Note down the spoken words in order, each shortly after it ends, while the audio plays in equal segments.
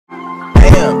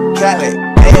Cali,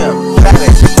 damn, Cali.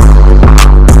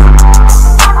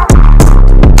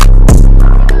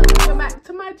 Welcome back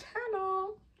to my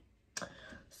channel.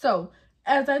 So,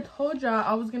 as I told y'all,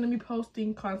 I was gonna be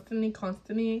posting constantly.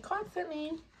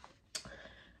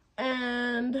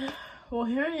 And well,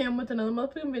 here I am with another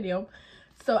motherfucking video.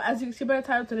 So, as you can see by the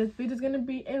title, today's video is gonna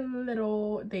be a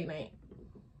little date night.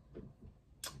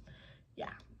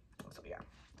 Yeah.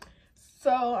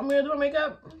 So I'm gonna do my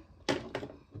makeup.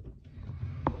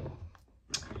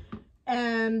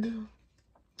 And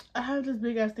I have this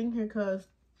big ass thing here because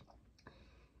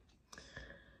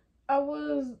I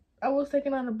was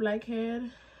taking out a blackhead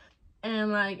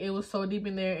and like it was so deep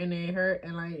in there and it hurt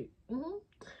and like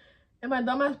and my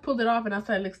dumbass pulled it off and I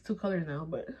said it looks two colors now,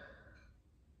 but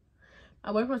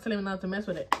my boyfriend's telling me not to mess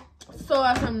with it. So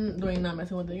as I'm doing, not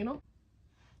messing with it, you know?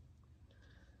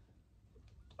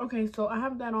 Okay, so I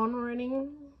have that on already.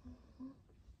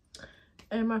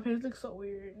 And my face looks so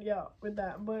weird, yeah, with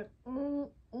that. But,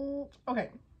 okay.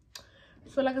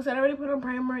 So, like I said, I already put on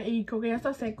primer y creo que ya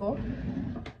está seco.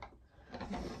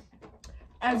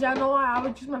 As y'all know, I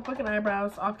always use my fucking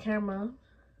eyebrows off camera.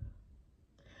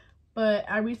 But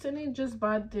I recently just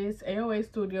bought this AOA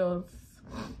Studios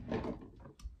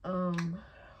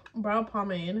brow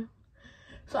pomade.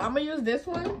 So, I'm going to use this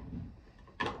one.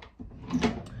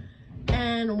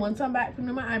 And once I'm back from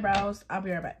doing my eyebrows, I'll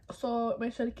be right back. So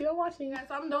make sure to keep on watching, guys.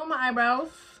 So I'm done with my eyebrows,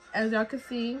 as y'all can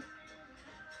see.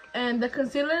 And the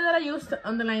concealer that I used to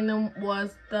underline them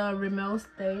was the Rimmel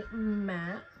Stay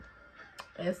Matte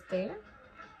Estee.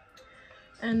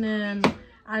 And then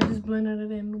I just blended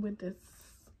it in with this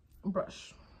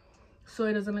brush, so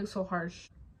it doesn't look so harsh.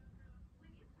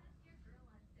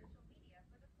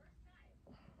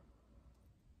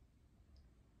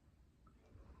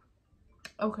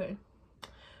 Okay.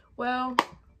 Well,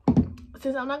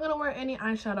 since I'm not going to wear any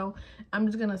eyeshadow, I'm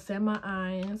just going to set my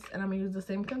eyes. And I'm going to use the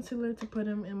same concealer to put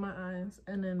them in my eyes.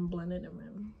 And then blend it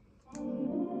in.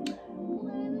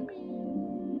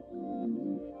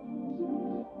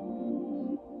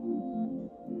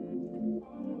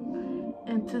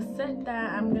 And to set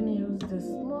that, I'm going to use this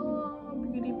small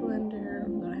beauty blender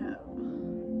that I have.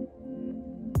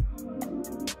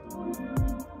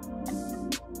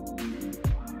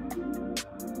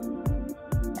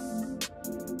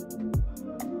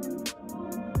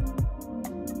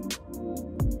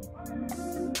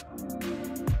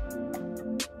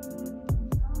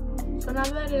 So now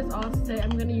that it's all set,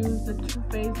 I'm gonna use the Too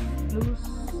Faced Loose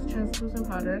Translucent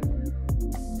Powder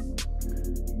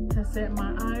to set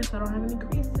my eyes so I don't have any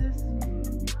creases.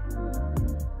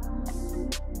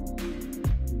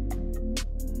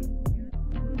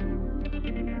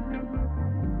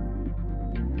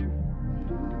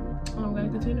 And I'm gonna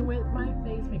continue with my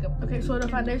face makeup. Okay, so the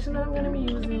foundation that I'm gonna be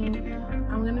using,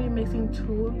 I'm gonna be mixing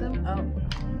two of them up.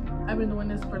 I've been doing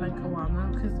this for like a while now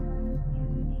because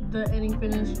the ending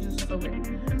finish is just so great.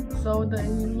 So the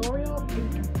L'Oreal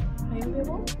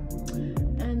Painful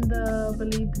and the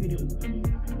Believe Beauty.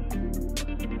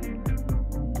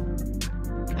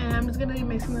 And I'm just gonna be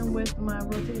mixing them with my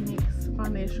Real Techniques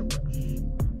foundation brush.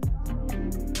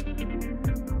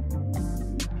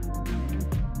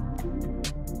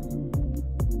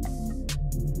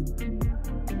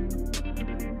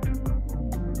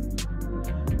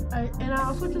 And I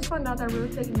also just found out that Real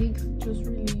Techniques just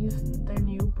released their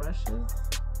new brushes.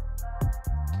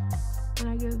 And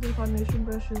I guess the foundation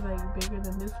brush is like bigger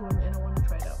than this one and I want to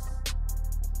try it out.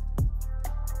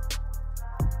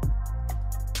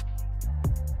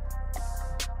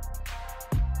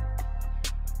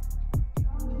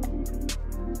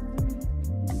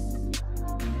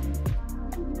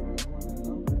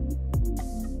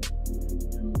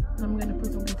 And I'm going to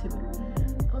put some concealer.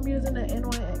 I'm using the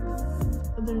NYX,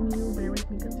 their new Bear With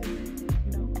Me concealer,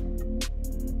 you know.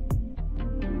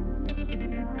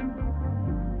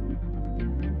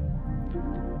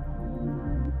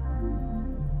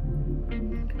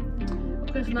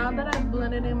 Because now that I've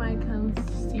blended in my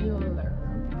concealer,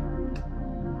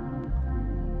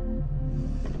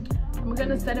 I'm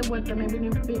gonna set it with the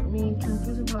Maybelline Fit Me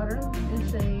translucent powder in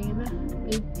shade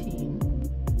 18.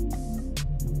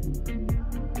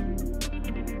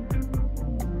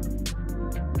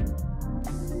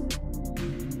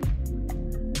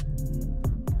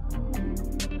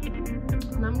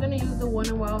 And I'm gonna use the One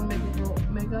and Wild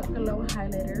Makeup Glow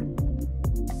highlighter.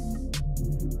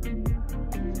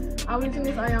 I was using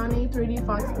this Ioni 3D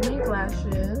Fox Mink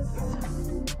Lashes.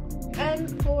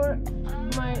 And for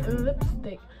my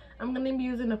lipstick, I'm going to be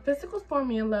using the Physical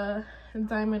Formula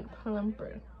Diamond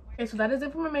Plumper. Okay, so that is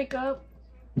it for my makeup.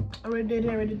 I already did it,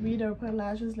 I already did put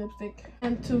lashes, lipstick.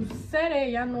 And to set it,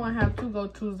 y'all know I have two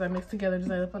go-tos that mix together just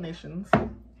like the foundations.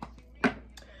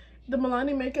 the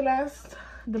Milani Make It Last,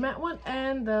 the matte one,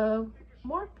 and the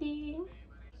Morphe.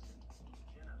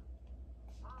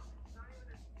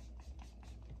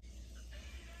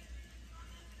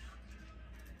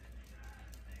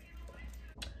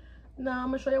 Now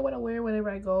I'm gonna show you what I wear whenever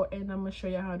I go, and I'm gonna show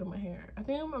you how I do my hair. I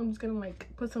think I'm just gonna like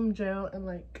put some gel and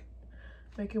like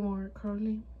make it more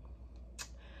curly.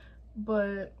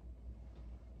 But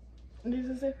this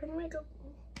is it for my makeup.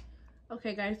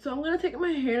 Okay guys, so I'm gonna take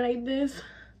my hair like this.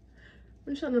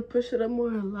 I'm trying to push it up more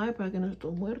alive para que no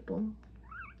esté muerto.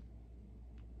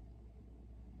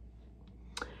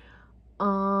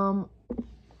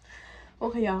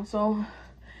 Okay y'all, so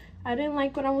I didn't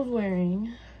like what I was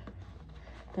wearing.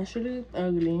 That shit is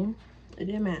ugly. It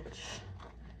didn't match.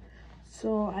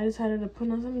 So I decided to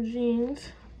put on some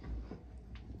jeans.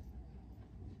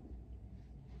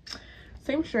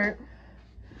 Same shirt.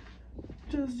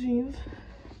 Just jeans.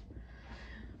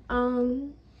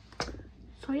 So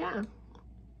yeah.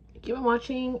 Keep on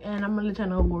watching and I'm gonna let y'all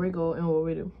know where we go and what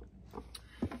we do.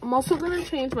 I'm also gonna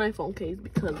change my phone case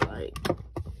because like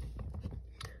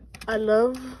I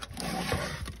love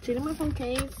changing my phone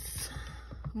case.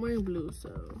 I'm wearing blue,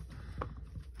 so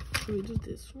should we do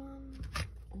this one?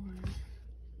 Or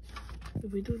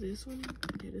if we do this one,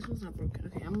 yeah, this one's not broken.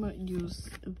 Okay, I'm gonna use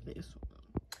this one.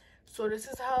 So this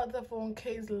is how the phone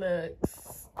case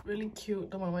looks. Really cute.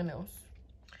 Don't mind my nails.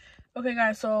 Okay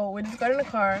guys, so we just got in the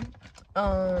car.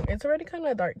 It's already kind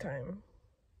of dark time.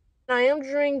 I am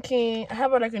drinking, I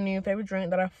have like a new favorite drink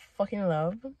that I fucking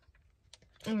love.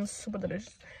 And it's super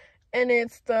delicious. And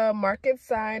it's the Market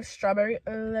Side Strawberry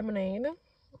Lemonade. You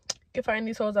can find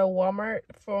these hoes at Walmart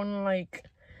for only like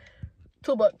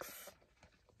 $2.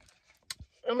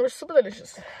 And they're super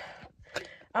delicious.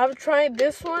 I've tried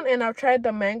this one and I've tried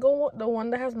the mango, the one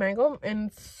that has mango, and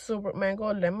it's super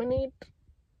mango lemonade.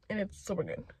 And it's super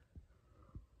good.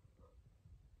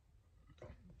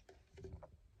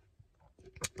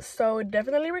 So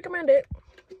definitely recommend it.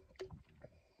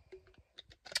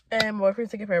 And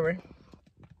boyfriend's taking forever.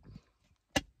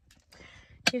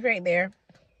 He's right there.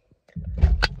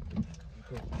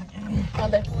 Oh,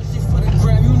 there.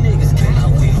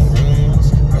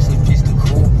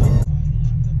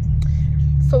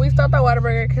 So we stopped at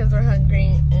Whataburger because we're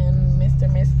hungry, and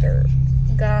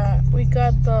we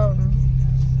got the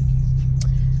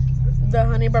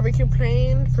honey barbecue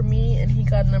plain for me, and he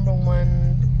got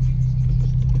 #1.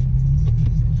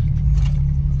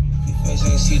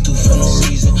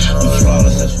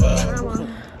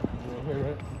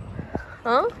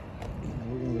 Huh?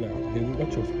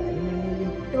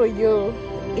 Oh, yo.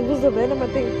 It was the Venom, I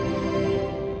think.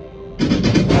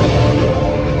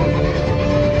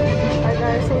 Alright,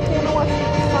 guys, so we came to watch the new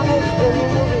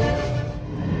movie.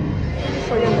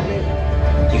 Show you in a bit.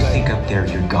 You think up there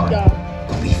you're gone. Yeah.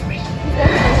 Believe me.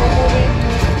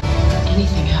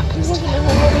 Anything happens to them.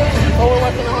 Oh, we're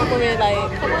watching a horror movie,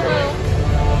 like, come on now.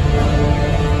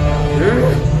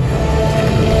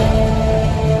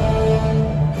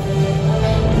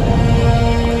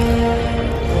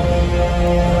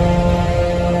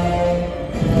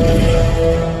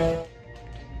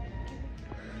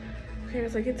 Okay,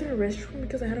 so I get to the restroom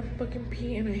because I had a fucking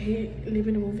pee and I hate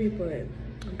leaving the movie, but I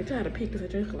bet I had to pee because I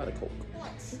drank a lot of Coke.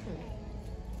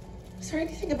 Is there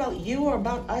anything about you or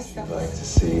about us that I'd like to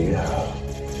see how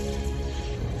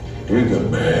drink a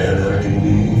man I can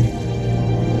be.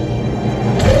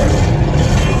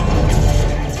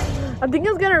 I think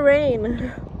it's gonna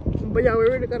rain, but yeah, we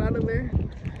already got out of there.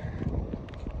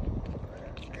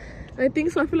 I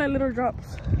think so. I feel like little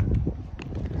drops.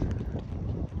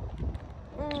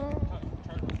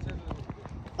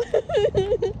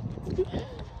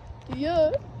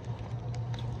 Yeah.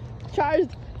 Charge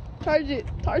it.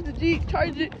 Charge the Jeep.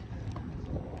 Charge it.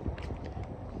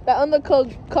 That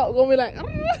undercoat cop gonna be like.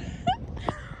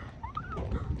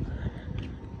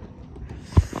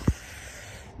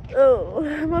 Oh,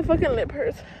 my fucking lip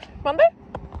hurts. Monday?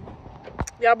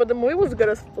 Yeah, but the movie was good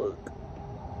as fuck.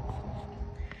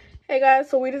 Hey guys,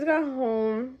 so we just got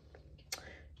home.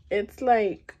 It's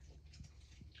like,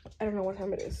 I don't know what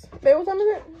time it is. Babe, what time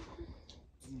is it?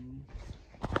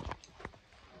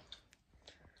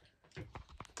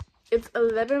 It's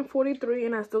 11:43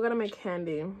 and I still gotta make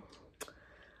candy.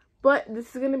 But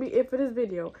this is gonna be it for this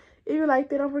video. If you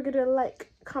liked it, don't forget to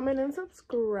like, comment, and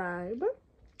subscribe.